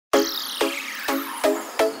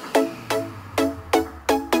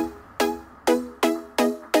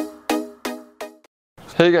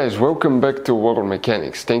Hey guys, welcome back to World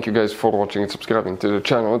Mechanics. Thank you guys for watching and subscribing to the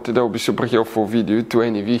channel. Today will be super helpful video to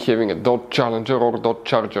any of you having a Dodge Challenger or Dodge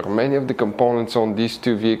Charger. Many of the components on these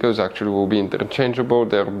two vehicles actually will be interchangeable.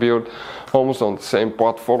 They're built almost on the same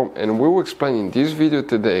platform, and we will explain in this video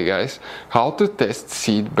today, guys, how to test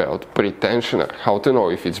seat belt pretensioner. How to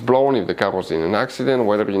know if it's blown, if the car was in an accident,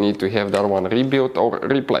 whether you need to have that one rebuilt or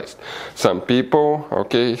replaced. Some people,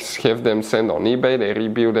 okay, have them sent on eBay. They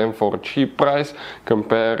rebuild them for a cheap price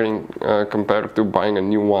compared to buying a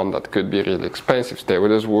new one that could be really expensive. Stay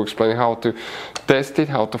with us, we'll explain how to test it,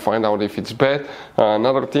 how to find out if it's bad.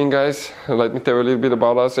 Another thing, guys, let me tell you a little bit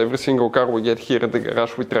about us. Every single car we get here at the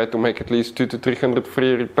garage, we try to make at least 200 to 300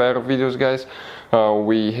 free repair videos, guys.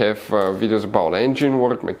 We have videos about engine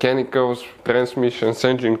work, mechanicals, transmissions,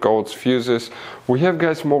 engine codes, fuses. We have,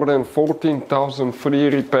 guys, more than 14,000 free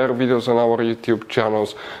repair videos on our YouTube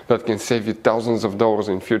channels that can save you thousands of dollars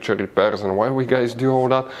in future repairs. And why we guys do all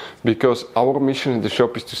that? Because our mission in the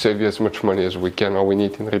shop is to save you as much money as we can. All we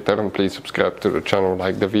need in return, please subscribe to the channel,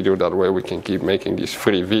 like the video, that way we can keep making these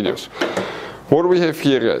free videos. What do we have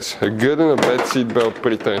here, guys? A good and a bad seatbelt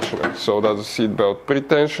pretensioner. So that's a seatbelt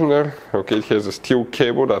pretensioner. Okay, it has a steel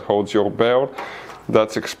cable that holds your belt.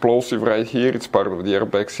 That's explosive right here. It's part of the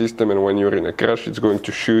airbag system, and when you're in a crash, it's going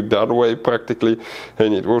to shoot that way practically,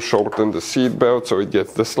 and it will shorten the seatbelt so it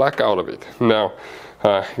gets the slack out of it. Now,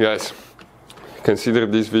 guys, consider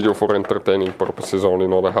this video for entertaining purposes only,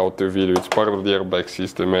 not a how-to video. It's part of the airbag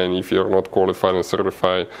system, and if you're not qualified and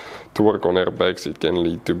certified to work on airbags, it can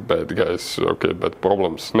lead to bad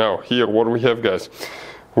problems. Now, here, what do we have, guys?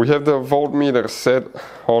 We have the voltmeter set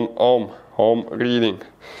on ohm reading.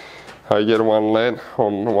 I get one LED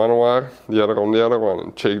on one wire, the other on the other one,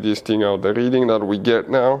 and check this thing out. The reading that we get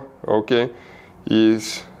now, okay,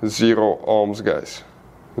 is 0 ohms, guys.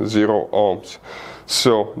 0 ohms.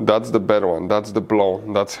 So that's the bad one, that's the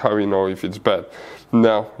blown, that's how we know if it's bad.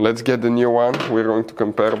 Now let's get the new one. We're going to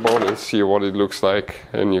compare both and see what it looks like,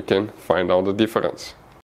 and you can find out the difference.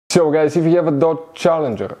 So guys, if you have a Dodge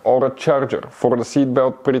Challenger or a Charger for the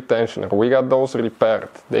seatbelt pretensioner, we got those repaired.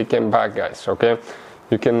 They came back, guys, okay?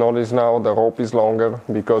 You can notice now the rope is longer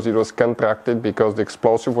because it was contracted, because the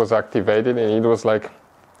explosive was activated, and it was like,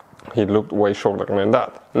 it looked way shorter than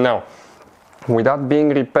that. Now, with that being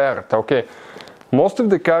repaired, okay, most of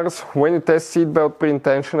the cars, when you test seatbelt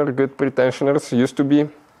pretensioner, good pretensioners, used to be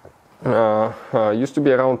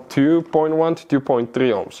around 2.1 to 2.3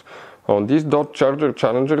 ohms. On this Dodge Charger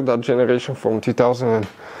Challenger, that generation from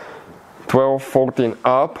 2012, 14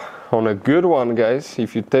 up, on a good one, guys,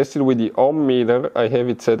 if you test it with the ohm meter, I have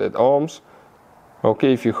it set at ohms.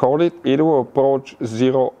 Okay, if you hold it, it will approach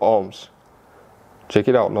 0 ohms. Check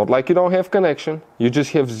it out. Not like you don't have connection, you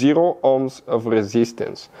just have 0 ohms of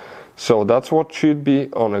resistance. So that's what should be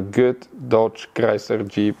on a good Dodge, Chrysler,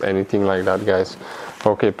 Jeep, anything like that, guys.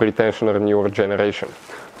 Okay, pretensioner newer generation.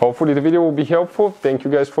 Hopefully the video will be helpful. Thank you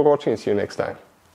guys for watching, and see you next time.